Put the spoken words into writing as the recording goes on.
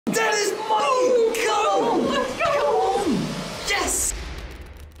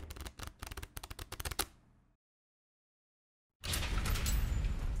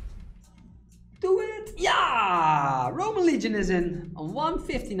Legion is in on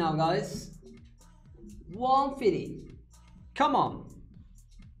 150 now, guys. 150. Come on.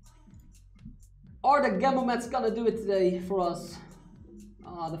 Are the Gamelmats gonna do it today for us?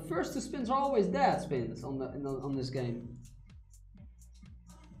 The first 2 spins are always dead spins on this game.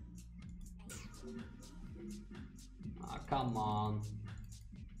 Come on.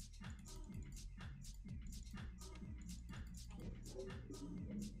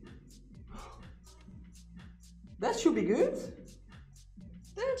 That should be good.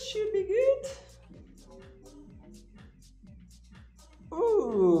 That should be good.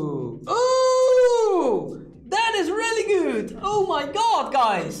 Ooh. Ooh! That is really good! Oh my god,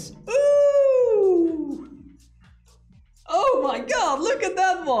 guys! Ooh! Oh my god, look at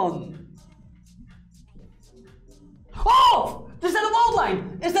that one! Oh! Is that a wild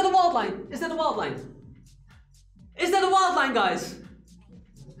line? Is that a wild line? Is that a wild line? Is that a wild line, guys?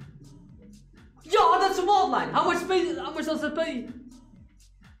 Yeah, that's a wild line. How much does it pay?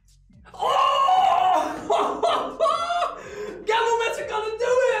 Oh! Gamelmats are gonna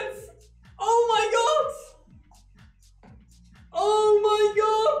do it! Oh my god! Oh my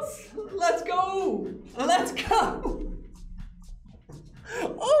god! Let's go! Let's go!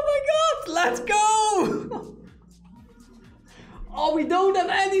 Oh my god! Let's go! Oh, we don't have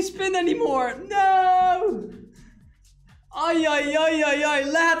any spin anymore. No! Ay, ay, ay, ay, ay.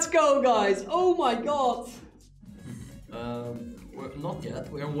 Let's go, guys. Oh my god. We're not yet.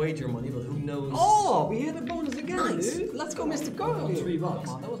 We're on wager money, but who knows? Oh, we hit a bonus again, nice. dude. Let's go, Mr. Carl. $3. Come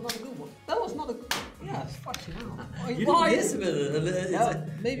on, that was not a good one. That was not a... Yeah, fucking hell. You did this with it. Yeah,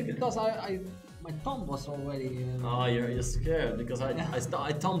 maybe because my thumb was already... Oh, you're scared because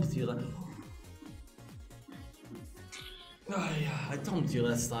I thumped you. Like, oh, yeah, I thumped you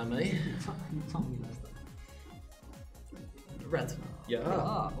last time, eh? You thumped me last time. Red. Yeah.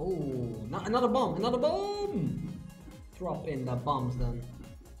 Oh, another bomb, another bomb! Drop in the bombs then.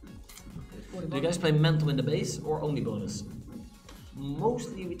 Do you guys play mental in the base or only bonus?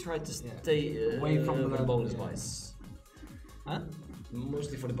 Mostly we try to stay away from the bonus buys. Huh?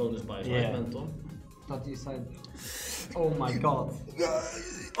 Mostly for the bonus buys, Yeah. right? Mental. Thought you said... Oh my god.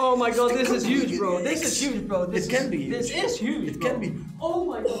 Oh my god, this is huge, bro. This is huge, bro. This can be huge. This is huge, It bro. can be. Oh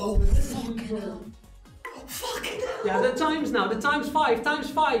my god. This is huge, bro. Fucking hell. Yeah, the times now. The times 5. Times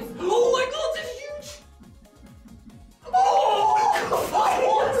 5. Oh my god, this is huge. Oh!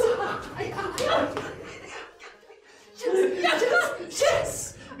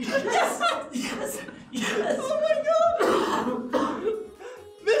 Yes! Yes! Yes! Yes! Yes! Oh my god!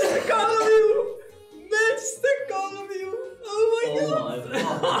 Mr. Colombia! Mr. Colombia! Oh my god!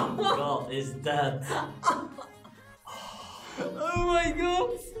 Oh my god, is that? Oh my god!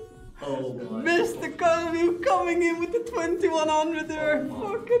 Oh my Mr. Colombia coming in with the 2100 there!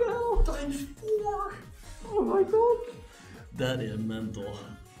 Fucking hell! Times 4! Oh my god! That is mental.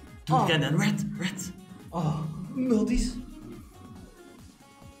 Do it again and red! Oh, Multis!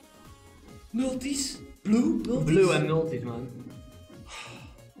 Multis! Blue? Multis? blue and multis, man.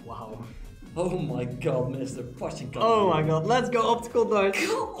 Wow. Oh my god, Mr. Fucking god. Oh my god, let's go optical dart.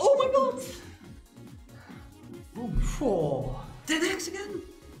 Oh my god! Boom. Oh. 10x again!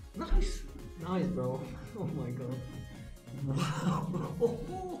 Nice! Nice, bro. Oh my god.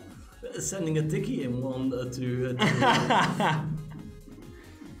 Wow! Sending a ticky in one to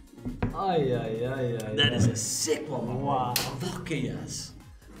Ay, ay, ay, ay. That is a sick one. Wow. Fucking yes.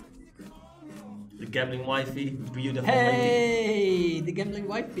 The gambling wifey, beautiful lady. Hey, the gambling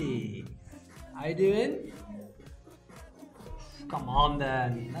wifey. How you doing? Come on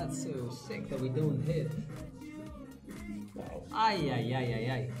then. That's so sick that we don't hit. Wow. Ay, ay, ay, ay,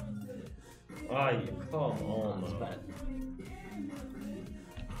 ay. Ay, come on. That's bad.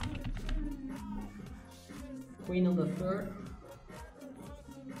 Queen on the third.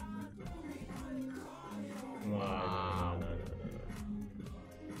 Wow.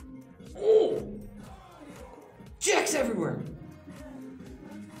 Oh! Jacks everywhere!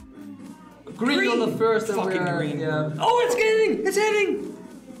 Green on the first. And Fucking green. Yeah. Oh, it's hitting! It's hitting!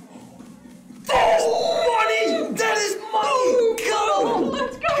 That is money! That is money! Come on!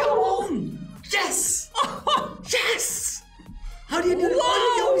 Let's go! Come on! Yes! Yes! How do you do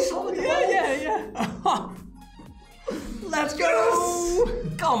Wow! it? Yeah. Let's go!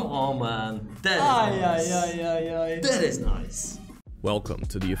 Come on, man. That is nice. That is nice. Welcome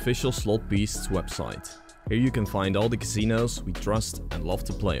to the official Slot Beasts website. Here you can find all the casinos we trust and love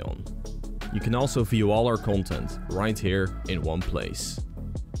to play on. You can also view all our content right here in one place.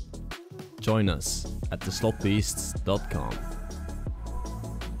 Join us at theslotbeasts.com.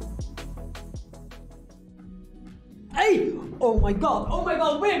 Hey! Oh my god,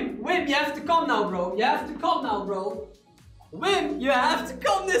 Wim, you have to come now, bro. You have to come now, bro. Wim, you have to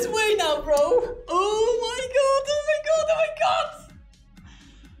come this way now, bro. Oh my god, oh my god, oh my god.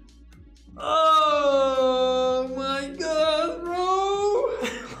 Oh my god, bro.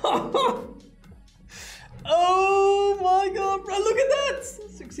 Oh my god, bro. Look at that.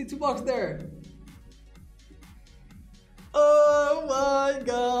 62 bucks there. Oh my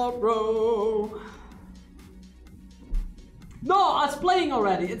god, bro. No, it's playing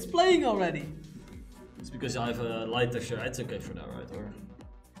already. It's playing already. It's because I have a lighter shirt. It's okay for now, right? Or...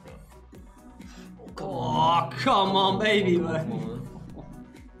 Oh, come on, baby. Come on.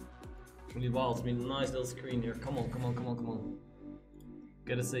 Really wild. It's been a nice little screen here. Come on, come on, come on, come on.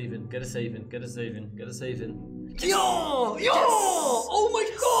 Get a save in, get a save in, get a save in, get a save in. Yo! Yo! Yes. Oh my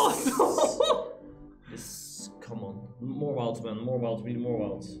god! Yes, come on. More wilds, man. More wilds. We need more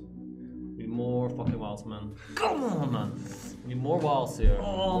wilds. We need more fucking wilds, man. Come on, man. We need more wilds here.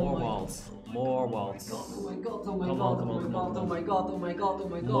 Oh more wilds. More wilds. Oh my god, oh my Come god, on, come oh on, my come god, on, oh my god, oh my god, oh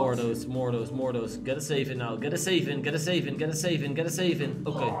my god. More of those, more of those, more of those. Get a save in now. Get a save in, get a save in, get a save in, get a save in.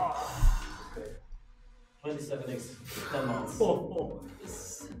 Okay. 27x, 10 months.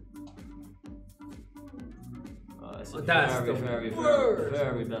 It's a That's very, the very, worst.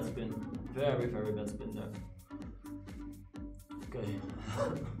 very bad spin. Very, very bad spin there. Okay.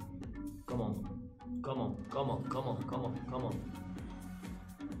 Come on. Come on, come on, come on, come on, come on.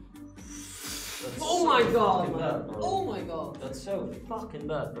 That's Oh my so god, fucking man. bad, bro. Oh my god. That's so fucking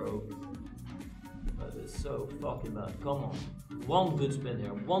bad, bro. That is so fucking bad. Come on. One good spin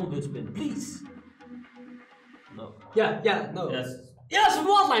here. One good spin, please. No. Yeah, no. Yes. Yeah, it's a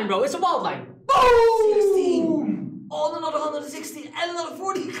wild line, bro. It's a wild line. Boom! 16! Oh, another 160 and another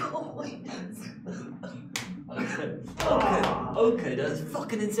 40. Okay, that's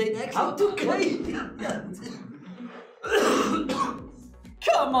fucking insane. Actually, 2K.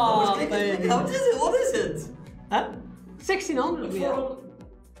 Come on, baby. How is it? What is it? Huh? 1600 we had.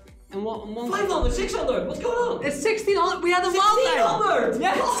 And what? 500, 600. What's going on? It's 1600. We had a wild line. 1600.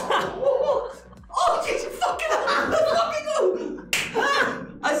 Yes. Oh, Jesus fucking hell! Fucking go!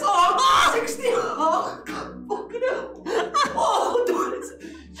 I saw 60. Oh, fucking hell! Oh, dude,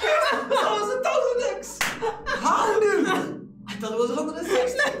 that was a 1000x. How, dude? I thought it was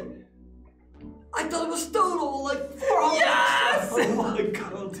 160. I thought it was total like 400. Yes! Oh my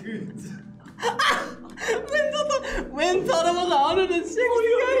god, dude. Win thought it was 160,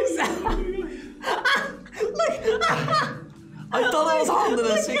 guys. Look. I thought it was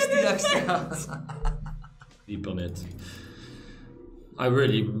 160 extra. Deep on it. I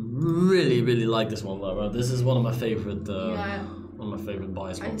really like this one, Laura. This is one of my favorite. One of my favorite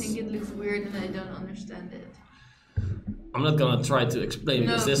buys. I think it looks weird and I don't understand it. I'm not gonna try to explain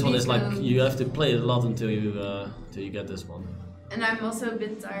because this one is like don't. you have to play it a lot until you get this one. And I'm also a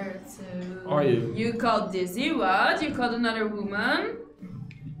bit tired, so... Are you? You called Dizzy, what? You called another woman?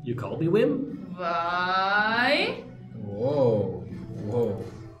 You called me Wim? Why? Whoa.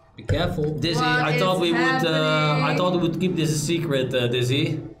 Be careful. Dizzy, What I thought is we would. I thought we would keep this a secret,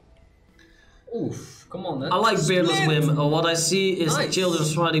 Dizzy. Oof. Come on, then. I like beardless Split. Wim. What I see is Nice. children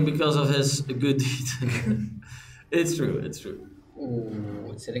smiling because of his good deed. It's true. It's true. Ooh,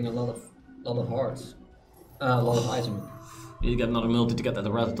 it's hitting a lot of hearts. A lot of items. You get another multi to get that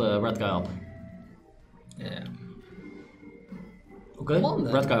red guy up. Yeah. Okay. Come on,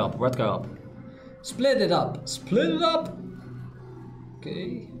 then. Red guy up. Red guy up. Split it up. Split it up.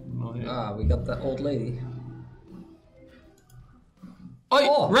 Okay. Oh, yeah. Ah, we got that old lady.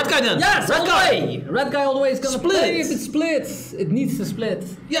 Oh, red guy then. Yes, red all the guy. way. Red guy all the way is gonna Split. play if it splits. It needs to split.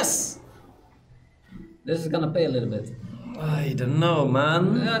 Yes. This is gonna pay a little bit. I don't know,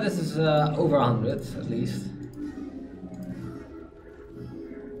 man. Yeah, this is over 100 at least.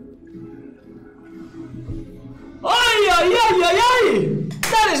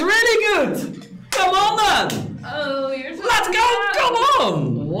 That is really good. Come on then. Oh, you're so Let's go. Come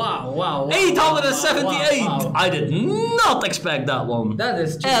on. Wow. 878. Wow. I did not expect that one. That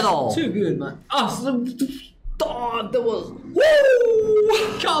is just At all. too good, man. Oh, that was.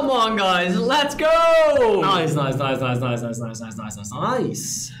 Woo! Come on, guys. Let's go. Nice.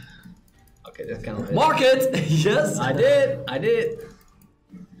 Okay, that kind of. Mark it. Yes. I did.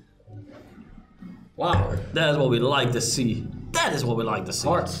 Wow. That is what we like to see. That is what we like to see.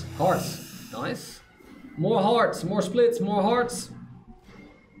 Hearts. Nice. More hearts, more splits, more hearts.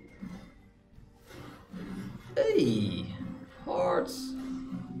 Hey, hearts.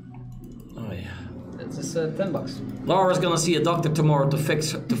 Oh yeah. That's just $10. Laura's gonna see a doctor tomorrow to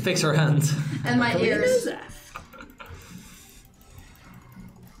fix her hand. And my ears.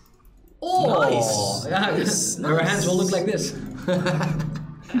 Oh, Nice. Yeah, Nice. her hands will look like this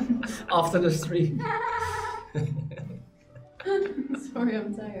after the stream. Sorry,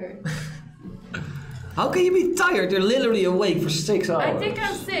 I'm tired. How can you be tired? You're literally awake for 6 hours. I think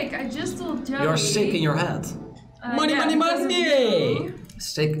I'm sick. I just told Joey. You're sick in your head. Money, money, because of money!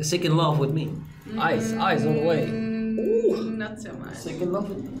 you. Sick in love with me. Ice all the way. Ooh. Not so much. Sick in love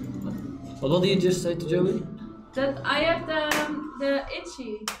with me. What did you just say to Joey? That I have the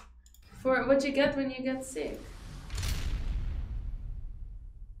itchy for what you get when you get sick.